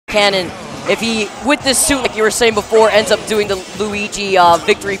cannon. If he, with this suit, like you were saying before, ends up doing the Luigi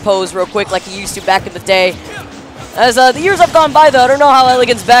victory pose real quick like he used to back in the day. As the years have gone by, though, I don't know how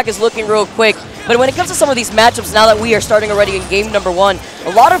Elegant's back is looking real quick. But when it comes to some of these matchups, now that we are starting already in game number 1,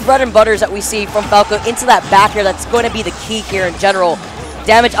 a lot of bread and butters that we see from Falco into that back air, that's going to be the key here in general.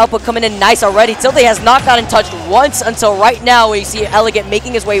 Damage output coming in nice already. Tilde has not gotten touched once until right now, when you see Elegant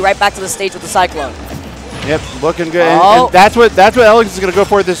making his way right back to the stage with the Cyclone. Yep, looking good. And that's what Elegant is going to go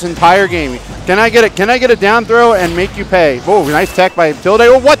for this entire game. Can I get it? Can I get a down throw and make you pay? Oh, nice tech by Tilde.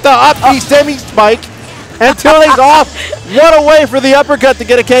 Oh, what the up B semi spike. And Tilde's off. What a way for the uppercut to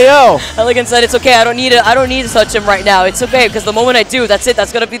get a KO. Elegant said, "It's okay. I don't need to touch him right now. It's okay because the moment I do, that's it.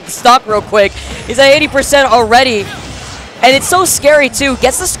 That's gonna be the stock real quick." He's at 80% already, and it's so scary too.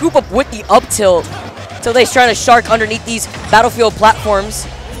 Gets the scoop up with the up tilt. Tilde's trying to shark underneath these battlefield platforms.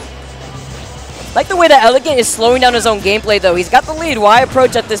 Like the way that Elegant is slowing down his own gameplay, though. He's got the lead. Why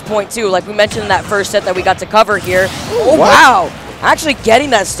approach at this point too? Like we mentioned in that first set that we got to cover here. Oh wow! Actually getting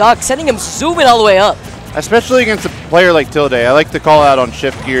that stock, sending him zooming all the way up. Especially against a player like Tilde. I like to call out on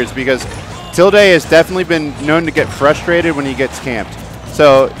shift gears because Tilde has definitely been known to get frustrated when he gets camped.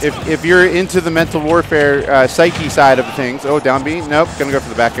 So if you're into the mental warfare psyche side of things, oh, down B, nope, gonna go for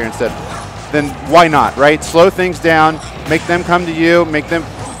the back air instead, then why not, right? Slow things down, make them come to you, make them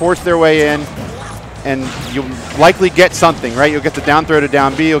force their way in, and you'll likely get something, right? You'll get the down throw to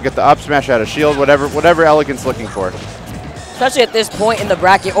down B, you'll get the up smash out of shield, whatever Elegant's looking for. Especially at this point in the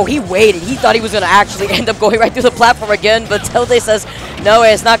bracket. Oh, he waited. He thought he was going to actually end up going right through the platform again, but Tilde says, no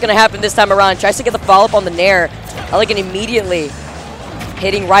way, it's not going to happen this time around. Tries to get the follow-up on the Nair. Elegant immediately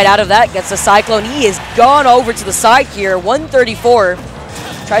hitting right out of that. Gets the Cyclone. He is gone over to the side here. 134.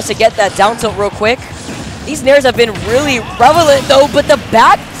 Tries to get that down tilt real quick. These Nairs have been really prevalent, though, but the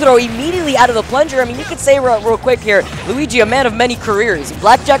back throw immediately out of the plunger. I mean, you could say real quick here, Luigi, a man of many careers.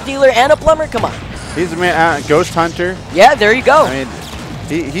 Blackjack dealer and a plumber. Come on. He's a man, Ghost Hunter. Yeah, there you go. I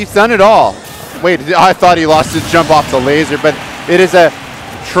mean, he's done it all. Wait, I thought he lost his jump off the laser, but it is a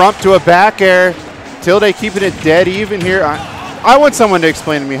trump to a back air. Tilde keeping it dead even here. I want someone to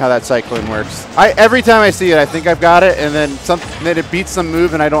explain to me how that Cyclone works. Every time I see it, I think I've got it, and then it beats some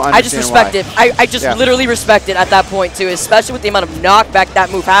move, and I don't understand I just respect it. I just literally respect it at that point too, especially with the amount of knockback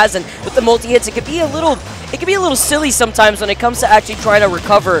that move has, and with the multi-hits, it could be a little silly sometimes when it comes to actually trying to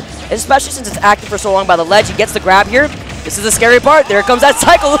recover, especially since it's active for so long by the ledge. He gets the grab here. This is the scary part. There comes that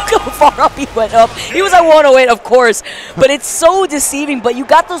cycle. Look how far up he went up. He was at 108, of course, but it's so deceiving. But you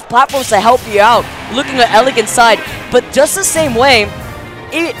got those platforms to help you out, looking at Elegant's side. But just the same way,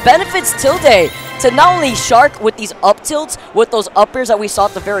 it benefits Tilde to not only shark with these up tilts, with those up airs that we saw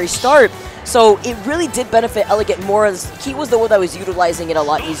at the very start. So it really did benefit Elegant more, as he was the one that was utilizing it a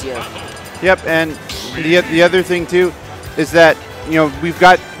lot easier. Yep, and the other thing too is that, you know, we've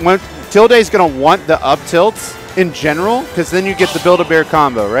got Tilde's going to want the up tilts in general, because then you get the Build-A-Bear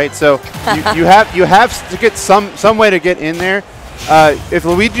combo, right? So you have to get some way to get in there. If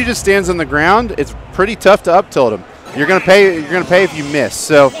Luigi just stands on the ground, it's pretty tough to up tilt him. You're gonna pay if you miss.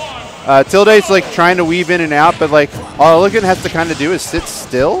 So Tilde's like trying to weave in and out, but like all Elegant has to kind of do is sit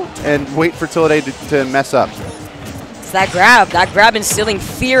still and wait for Tilde to mess up. It's that grab instilling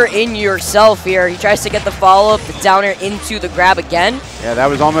fear in yourself here. He tries to get the follow-up, the downer into the grab again. Yeah, that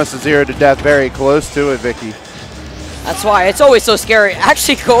was almost a 0 to death, very close to it, Vicky. That's why it's always so scary.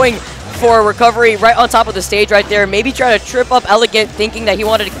 Actually going for a recovery right on top of the stage right there. Maybe try to trip up Elegant, thinking that he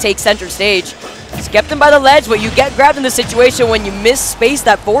wanted to take center stage. He's kept him by the ledge, but you get grabbed in the situation when you miss space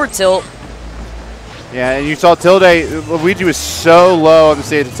that forward tilt. Yeah, and you saw Tilde, Luigi was so low on the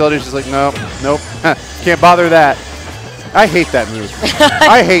stage, and Tilde's just like, nope, can't bother that. I hate that move.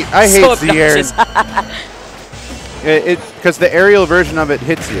 I hate so the air. Because the aerial version of it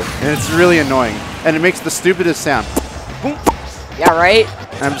hits you, and it's really annoying, and it makes the stupidest sound. Boom. Yeah, right?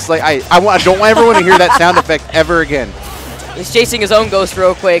 And I'm just like, I don't ever want to hear that sound effect ever again. He's chasing his own ghost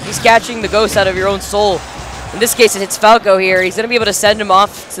real quick. He's catching the ghost out of your own soul. In this case, it hits Falco here. He's going to be able to send him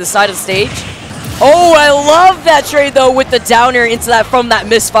off to the side of the stage. Oh, I love that trade, though, with the downer into that from that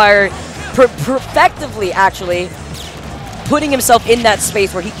misfire. Perfectively, actually, putting himself in that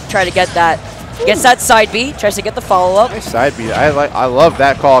space where he can try to get that. Gets that side B, tries to get the follow-up. Nice side B. I love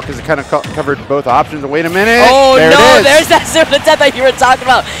that call because it kind of covered both options. Wait a minute. Oh, no, there's that 0 to death that you were talking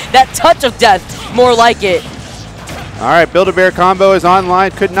about. That touch of death, more like it. All right, Build-A-Bear combo is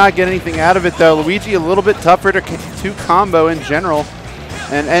online. Could not get anything out of it, though. Luigi a little bit tougher to combo in general.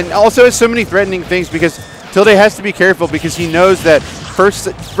 And also has so many threatening things because Tilde has to be careful because he knows that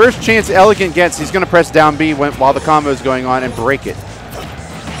first chance Elegant gets, he's going to press down B while the combo is going on and break it.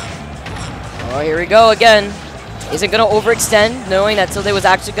 Oh, here we go again. Isn't going to overextend, knowing that Tilde was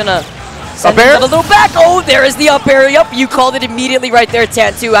actually going to send a little back. Oh, there is the up air. Yep, you called it immediately right there,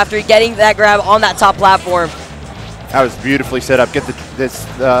 Tantu, after getting that grab on that top platform. That was beautifully set up. Get this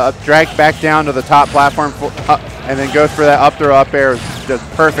drag back down to the top platform, and then go for that up throw up air. Just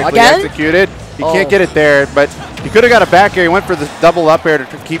perfectly executed. He can't get it there, but he could have got a back air. He went for the double up air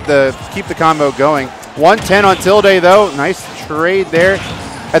to keep the combo going. 110 on Tilde though. Nice trade there.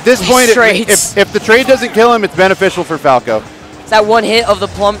 At this point, if the trade doesn't kill him, it's beneficial for Falco. It's that one hit of the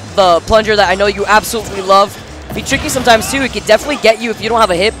plunger that I know you absolutely love. Be tricky sometimes too. It could definitely get you if you don't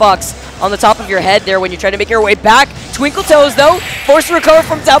have a hitbox on the top of your head there when you're trying to make your way back. Twinkle Toes though, forced to recover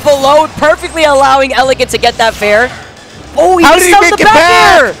from down below, perfectly allowing Elegant to get that fair. Oh, he missed out the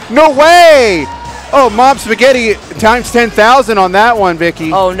back air! No way! Oh, Mob Spaghetti times 10,000 on that one,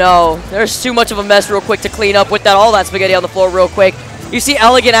 Vicky. Oh no, there's too much of a mess real quick to clean up with all that spaghetti on the floor real quick. You see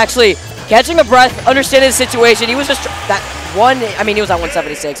Elegant actually catching a breath, understanding the situation. He was just that one. I mean, he was at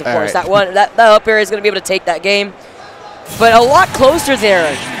 176, of course. Right. That up air is going to be able to take that game, but a lot closer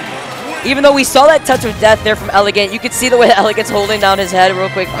there. Even though we saw that touch of death there from Elegant, you could see the way Elegant's holding down his head real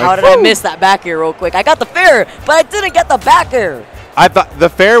quick. How did I miss that back air real quick? I got the fair, but I didn't get the back air. I thought the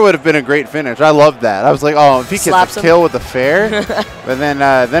fair would have been a great finish. I loved that. I was like, oh, if he gets a kill with the fair, but then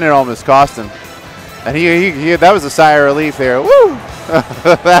it almost cost him. And he that was a sigh of relief there. Woo!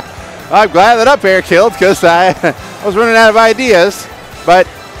 I'm glad that up air killed because I was running out of ideas. But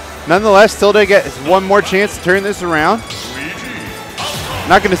nonetheless, Tilde gets one more chance to turn this around.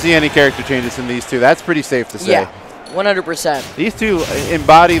 Not going to see any character changes in these two. That's pretty safe to say. Yeah, 100%. These two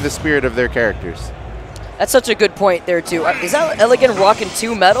embody the spirit of their characters. That's such a good point there, too. Is that Elegant rocking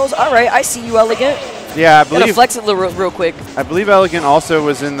 2 medals? All right, I see you, Elegant. Yeah, I believe. Gotta flex it real quick. I believe Elegant also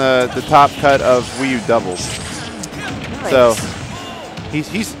was in the top cut of Wii U doubles. Nice. So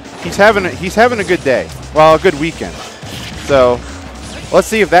he's having a good day. Well, a good weekend. So let's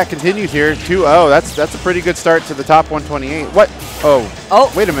see if that continues here. 2-0. That's a pretty good start to the top 128. What?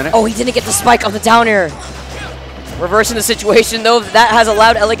 Oh, wait a minute. Oh, he didn't get the spike on the down air. Reversing the situation, though, that has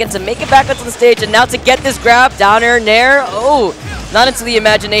allowed Elegant to make it back onto the stage, and now to get this grab, down air, nair. Oh, not into the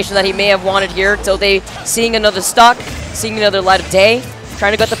imagination that he may have wanted here. Tilde seeing another stock, seeing another light of day,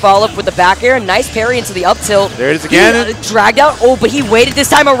 trying to get the follow-up with the back air. Nice parry into the up tilt. There it is again. Dragged out. Oh, but he waited this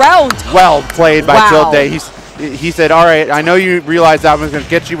time around. Well played by Tilde. He said, all right, I know you realized I was going to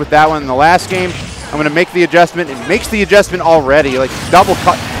get you with that one in the last game. I'm going to make the adjustment. It makes the adjustment already, like double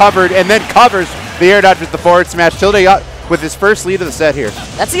covered, and then covers the air dodge with the forward smash. Tilde with his first lead of the set here.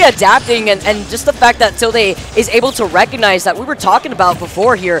 That's the adapting and just the fact that Tilde is able to recognize that we were talking about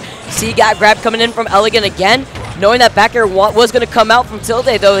before here. See that grab coming in from Elegant again, knowing that back air was going to come out from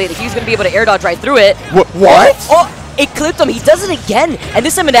Tilde, though he's going to be able to air dodge right through it. What? Oh, it clipped him. He does it again, and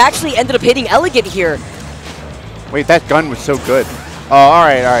this time it actually ended up hitting Elegant here. Wait, that gun was so good. Oh, all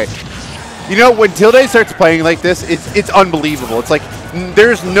right. You know, when Tilde starts playing like this, it's unbelievable. It's like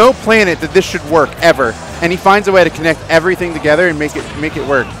there's no planet that this should work ever, and he finds a way to connect everything together and make it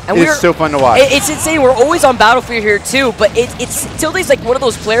work. And it's so fun to watch. It's insane. We're always on Battlefield here too, but Tilde's like one of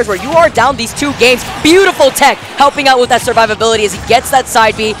those players where you are down these 2 games. Beautiful tech helping out with that survivability as he gets that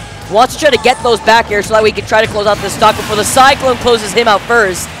side B, wants to try to get those back airs so that we can try to close out this stock before the Cyclone closes him out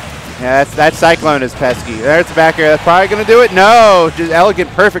first. Yeah, that Cyclone is pesky. There's the back air. That's probably going to do it. No, just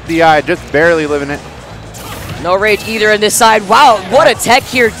Elegant, perfect DI, just barely living it. No rage either in this side. Wow, what a tech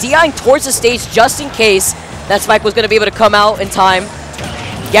here. DIing towards the stage just in case that spike was going to be able to come out in time.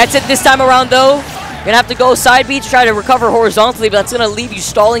 Gets it this time around, though. You're going to have to go side B to try to recover horizontally, but that's going to leave you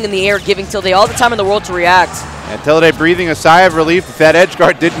stalling in the air, giving Tilde all the time in the world to react. And Tilde breathing a sigh of relief if that edge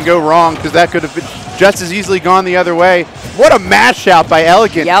guard didn't go wrong, because that could have been just as easily gone the other way. What a mash out by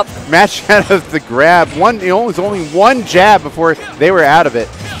Elegant. Yep. Mash out of the grab. It was only one jab before they were out of it.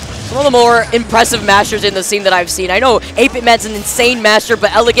 Some of the more impressive masters in the scene that I've seen. I know 8-Bit-Man's an insane master,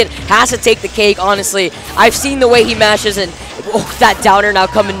 but Elegant has to take the cake, honestly. I've seen the way he mashes, and that downer now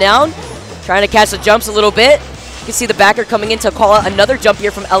coming down. Trying to catch the jumps a little bit. You can see the backer coming in to call out another jump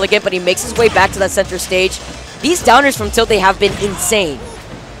here from Elegant, but he makes his way back to that center stage. These downers from Tilde have been insane.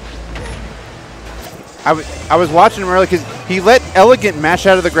 I was watching him earlier because he let Elegant mash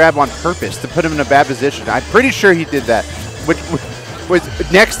out of the grab on purpose to put him in a bad position. I'm pretty sure he did that, which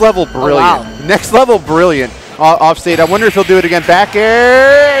was next level brilliant. Oh, wow. Next level brilliant off stage. I wonder if he'll do it again. Back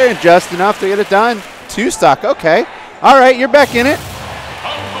air, just enough to get it done. 2 stock, okay. All right, you're back in it.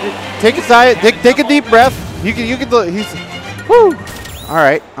 Take a deep breath. Whoo. All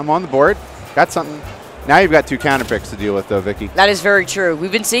right, I'm on the board. Got something. Now you've got 2 counter picks to deal with, though, Vicky. That is very true.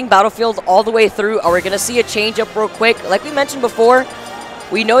 We've been seeing Battlefield all the way through. Are we going to see a change up real quick? Like we mentioned before,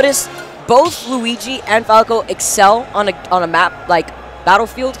 we noticed both Luigi and Falco excel on a map like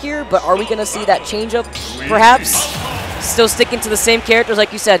Battlefield here, but are we going to see that change up perhaps? Still sticking to the same characters,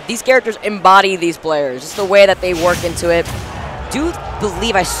 like you said. These characters embody these players. Just the way that they work into it. Do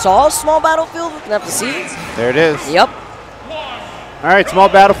believe I saw a small Battlefield. We're going to have to see. There it is. Yep. All right, small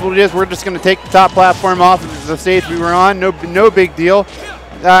Battlefield it is. We're just going to take the top platform off of the stage we were on. No big deal.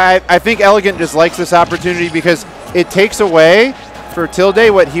 I think Elegant just likes this opportunity because it takes away for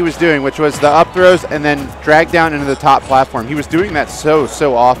Tilde what he was doing, which was the up throws and then drag down into the top platform. He was doing that so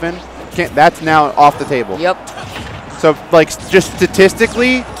often. That's now off the table. Yep. So, like, just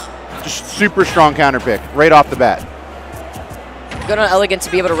statistically, just super strong counter pick right off the bat. Good on Elegant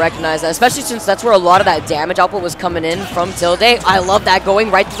to be able to recognize that, especially since that's where a lot of that damage output was coming in from Tilde. I love that going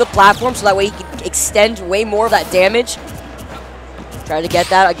right through the platform so that way he can extend way more of that damage. Try to get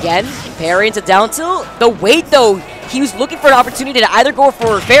that again. Parry into down tilt. The weight, though, he was looking for an opportunity to either go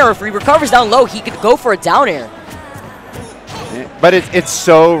for a fair, or if he recovers down low, he could go for a down air. But it's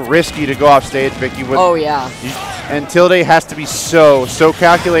so risky to go off stage, Vicky. Oh, yeah. And Tilde has to be so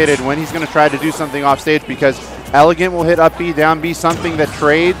calculated when he's going to try to do something off stage because Elegant will hit up B, down B, something that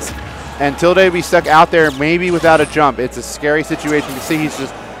trades, and Tilde will be stuck out there maybe without a jump. It's a scary situation to see. He's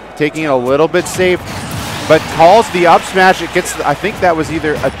just taking it a little bit safe, but calls the up smash. It gets, I think that was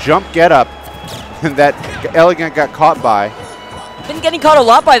either a jump get up that Elegant got caught by. Been getting caught a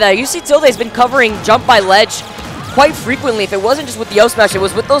lot by that. You see Tilde's been covering jump by ledge quite frequently. If it wasn't just with the up smash, it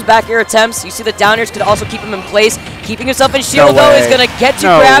was with those back air attempts. You see the down airs could also keep him in place. Keeping himself in shield, though, is going to get you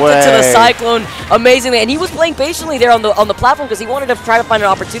grabbed into the Cyclone amazingly. And he was playing patiently there on the platform because he wanted to try to find an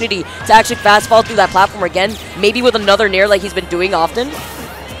opportunity to actually fast fall through that platform again, maybe with another nair like he's been doing often.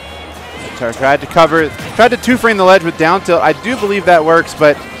 Tried to cover, tried to two-frame the ledge with down tilt. I do believe that works,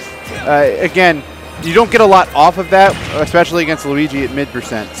 but again, you don't get a lot off of that, especially against Luigi at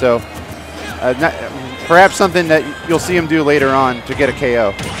mid%. So perhaps something that you'll see him do later on to get a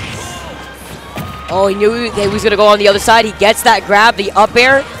KO. Oh, he knew he was going to go on the other side. He gets that grab, the up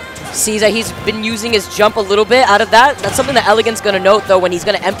air. Sees that he's been using his jump a little bit out of that. That's something that Elegant's going to note, though, when he's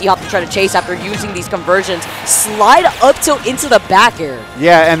going to empty hop to try to chase after using these conversions. Slide up tilt into the back air.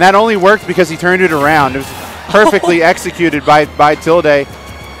 Yeah, and that only worked because he turned it around. It was perfectly executed by Tilde.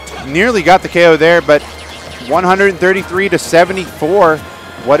 Nearly got the KO there, but 133 to 74.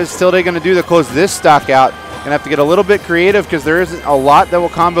 What is Tilde going to do to close this stock out? Going to have to get a little bit creative because there isn't a lot that will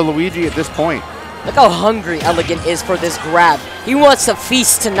combo Luigi at this point. Look how hungry Elegant is for this grab. He wants to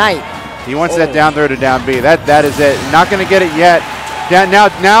feast tonight. He wants that down throw to down B. That is it. Not going to get it yet.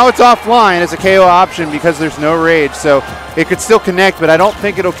 Now it's offline as a KO option because there's no rage. So it could still connect, but I don't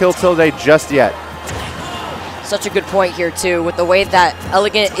think it'll kill Tilde just yet. Such a good point here, too, with the way that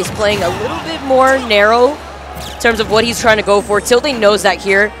Elegant is playing a little bit more narrow in terms of what he's trying to go for. Tilde knows that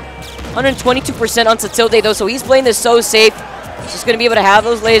here. 122% onto Tilde, though, so he's playing this so safe. He's just going to be able to have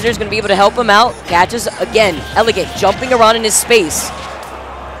those lasers, going to be able to help him out. Catches, again, Elegant jumping around in his space.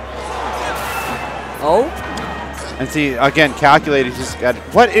 Oh. And see, again, calculated. Just got,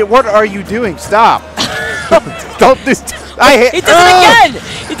 what are you doing? Stop. Don't this. He does it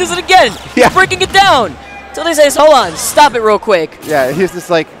again. He does it again. Yeah. He's breaking it down. Tilde says, hold on, stop it real quick. Yeah, he's just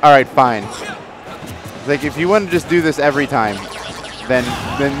like, all right, fine. Like, if you want to just do this every time,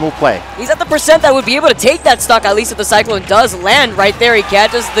 then we'll play. He's at the percent that would be able to take that stock, at least if the Cyclone does land right there. He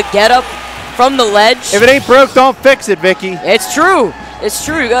catches the get up from the ledge. If it ain't broke, don't fix it, Vicky. It's true. It's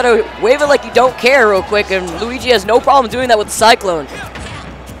true. You got to wave it like you don't care real quick, and Luigi has no problem doing that with the Cyclone.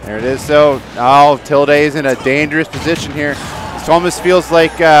 There it is. So, Tilde is in a dangerous position here. This almost feels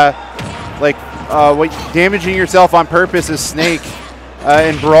like damaging yourself on purpose as Snake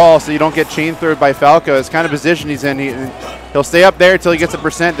in Brawl so you don't get chain throwed by Falco. It's kind of position he's in. He'll stay up there until he gets a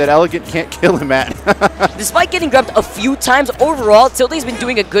percent that Elegant can't kill him at. Despite getting grabbed a few times overall, Tilde's been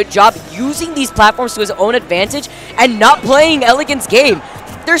doing a good job using these platforms to his own advantage and not playing Elegant's game.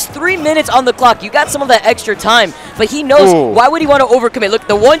 There's 3 minutes on the clock. You got some of that extra time, but he knows why would he want to overcommit. Look,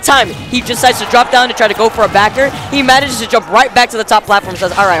 the one time he decides to drop down to try to go for a backer, he manages to jump right back to the top platform and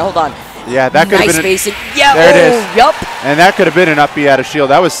says, all right, hold on. Yeah, that could have been spacing. Yeah, there it is. Yup. And that could have been an up B out of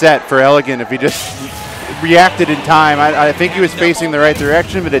shield. That was set for Elegant if he just reacted in time. I think he was facing the right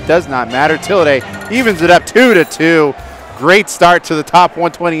direction, but it does not matter. Tilde evens it up 2-2. Great start to the top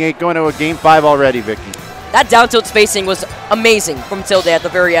 128, going to a game 5 already, Vicky. That down tilt spacing was amazing from Tilde at the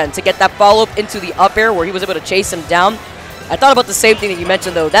very end to get that follow-up into the up air where he was able to chase him down. I thought about the same thing that you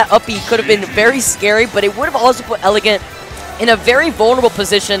mentioned, though. That up B could have been very scary, but it would have also put Elegant in a very vulnerable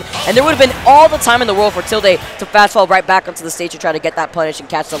position, and there would have been all the time in the world for Tilde to fast fall right back onto the stage to try to get that punish and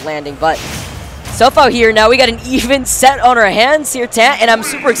catch the landing. But Tough out here. Now we got an even set on our hands here, Tant, and I'm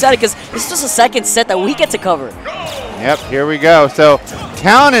super excited because this is just a second set that we get to cover. Yep, here we go. So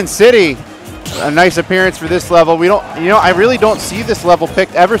Town and City, a nice appearance for this level. We don't, I really don't see this level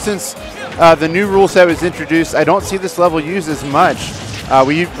picked ever since the new rule set was introduced. I don't see this level used as much.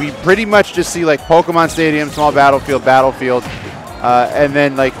 We pretty much just see like Pokemon Stadium, Small Battlefield, and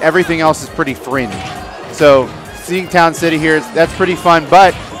then like everything else is pretty fringe. So seeing Town City here, that's pretty fun,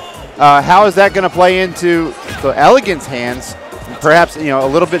 but how is that going to play into the Elegant's hands? Perhaps, a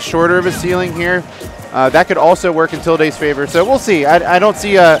little bit shorter of a ceiling here. That could also work in Tilde's favor. So we'll see. I don't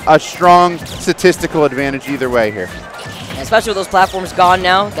see a strong statistical advantage either way here. Especially with those platforms gone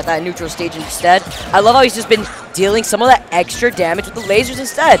now. Got that neutral stage instead. I love how he's just been dealing some of that extra damage with the lasers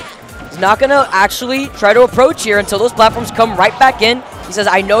instead. He's not going to actually try to approach here until those platforms come right back in. He says,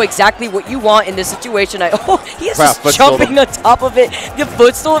 I know exactly what you want in this situation. He is just jumping on top of it. The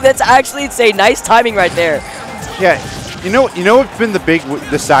footstool, that's actually insane. Nice timing right there. Yeah, you know what's been the big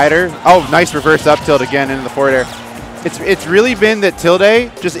decider? Oh, nice reverse up tilt again into the forward air. It's really been that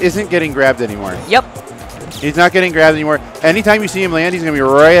Tilde just isn't getting grabbed anymore. Yep. He's not getting grabbed anymore. Anytime you see him land, he's going to be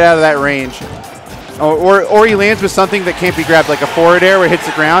right out of that range. Or he lands with something that can't be grabbed, like a forward air where it hits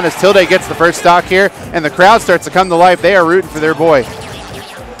the ground. As Tilde gets the first stock here, and the crowd starts to come to life, they are rooting for their boy.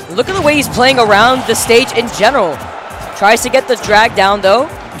 Look at the way he's playing around the stage in general. Tries to get the drag down, though,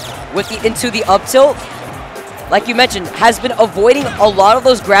 into the up tilt. Like you mentioned, has been avoiding a lot of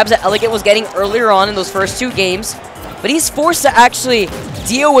those grabs that Elegant was getting earlier on in those first two games. But he's forced to actually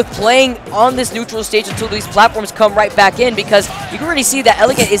deal with playing on this neutral stage until these platforms come right back in, because you can already see that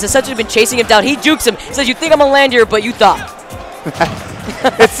Elegant is essentially been chasing him down. He jukes him. He says, you think I'm going to land here, but you thought.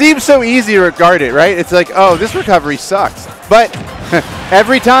 It seems so easy to regard it, right? It's like, oh, this recovery sucks. But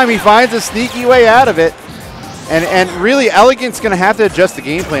every time he finds a sneaky way out of it, and really, Elegant's going to have to adjust the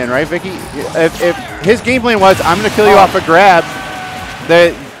game plan, right, Vicky? If his game plan was, I'm going to kill you off a grab,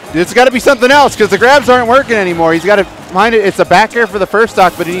 it's got to be something else because the grabs aren't working anymore. He's got to find it. It's a back air for the first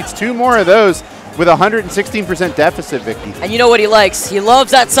stock, but he needs 2 more of those with a 116% deficit, Vicky. And you know what he likes? He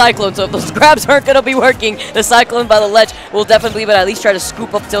loves that Cyclone, so if those grabs aren't going to be working, the Cyclone by the ledge will definitely but at least try to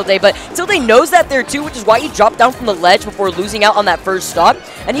scoop up Tilde. But Tilde knows that there too, which is why he dropped down from the ledge before losing out on that first stock,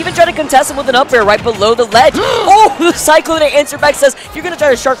 and even tried to contest him with an up air right below the ledge. Oh, the Cyclone answer back says, if you're going to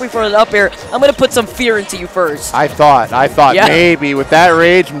try to shark me for an up air, I'm going to put some fear into you first. I thought yeah, maybe with that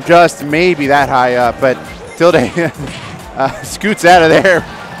rage, just maybe that high up, but Tilde scoots out of there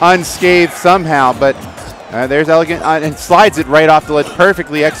unscathed somehow, but there's Elegant, and slides it right off the ledge.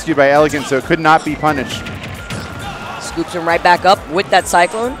 Perfectly executed by Elegant, so it could not be punished. Scoops him right back up with that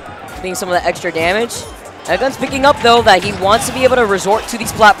Cyclone, getting some of that extra damage. Elegant's picking up, though, that he wants to be able to resort to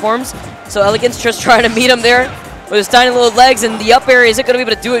these platforms, so Elegant's just trying to meet him there with his tiny little legs, and the up air isn't going to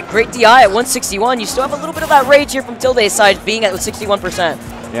be able to do it. Great DI at 161. You still have a little bit of that rage here from Tilde's side, being at 61%.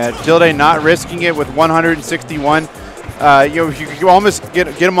 Yeah, Tilde not risking it with 161. You almost get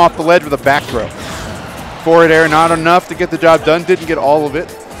him off the ledge with a back throw. Forward air, not enough to get the job done. Didn't get all of it.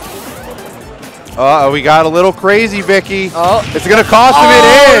 We got a little crazy, Vicky. Oh, it's going to cost him.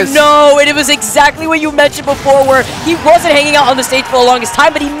 It is. No, and it was exactly what you mentioned before, where he wasn't hanging out on the stage for the longest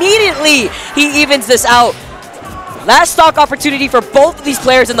time, but immediately he evens this out. Last stock opportunity for both of these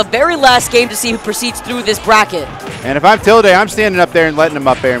players in the very last game to see who proceeds through this bracket. And if I'm Tilde, I'm standing up there and letting him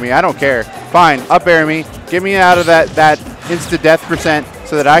up air me. I don't care. Fine, up air me. Get me out of that insta-death percent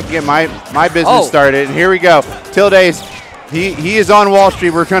so that I can get my business started. And here we go. Tilde's, he is on Wall Street.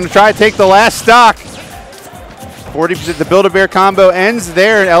 We're going to try to take the last stock. 40%. The Build-A-Bear combo ends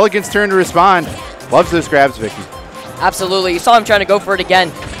there, and Elegant's turn to respond. Loves those grabs, Vicky. Absolutely. You saw him trying to go for it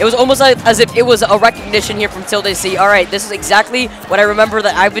again. It was almost like as if it was a recognition here from Tilde to see, all right, this is exactly what I remember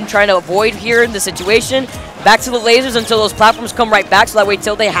that I've been trying to avoid here in the situation. Back to the lasers until those platforms come right back, so that way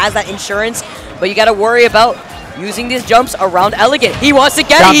Tilde has that insurance. But you got to worry about using these jumps around Elegant. He wants to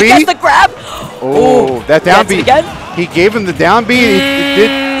get it. He gets the grab. Oh, that down B. He gave him the down B.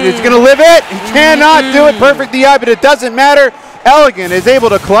 He's going to live it. He cannot do it perfect DI, but it doesn't matter. Elegant is able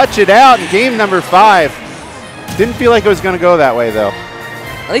to clutch it out in game number 5. Didn't feel like it was going to go that way, though.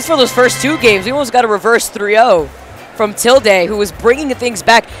 At least for those first 2 games, we almost got a reverse 3-0 from Tilde, who was bringing things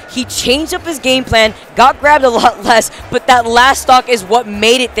back. He changed up his game plan, got grabbed a lot less, but that last stock is what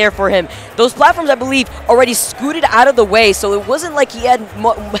made it there for him. Those platforms, I believe, already scooted out of the way, so it wasn't like he had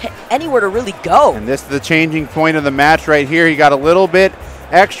anywhere to really go. And this is the changing point of the match right here. He got a little bit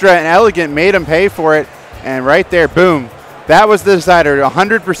extra, and Elegant made him pay for it. And right there, boom. That was the decider.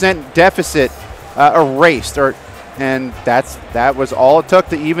 100% deficit erased, and that was all it took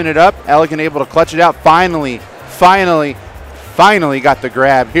to even it up. Elegant able to clutch it out. Finally got the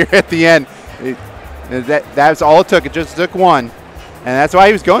grab here at the end. That's all it took. It just took one, and that's why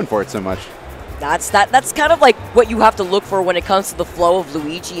he was going for it so much. That's kind of like what you have to look for when it comes to the flow of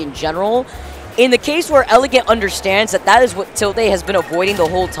Luigi in general. In the case where Elegant understands that is what Tilde has been avoiding the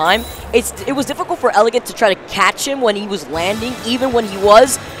whole time, it was difficult for Elegant to try to catch him when he was landing, even when he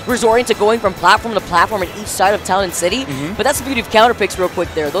was resorting to going from platform to platform on each side of Town and City. But that's the beauty of counter picks real quick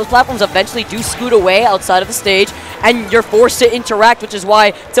there. Those platforms eventually do scoot away outside of the stage, and you're forced to interact, which is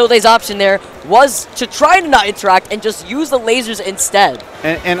why Tilde's option there was to try to not interact and just use the lasers instead.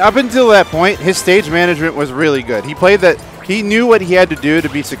 And up until that point, his stage management was really good. He played that. He knew what he had to do to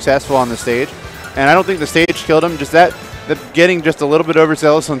be successful on the stage, and I don't think the stage killed him. Just that getting just a little bit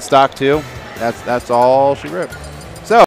overzealous on stock 2, that's all she wrote.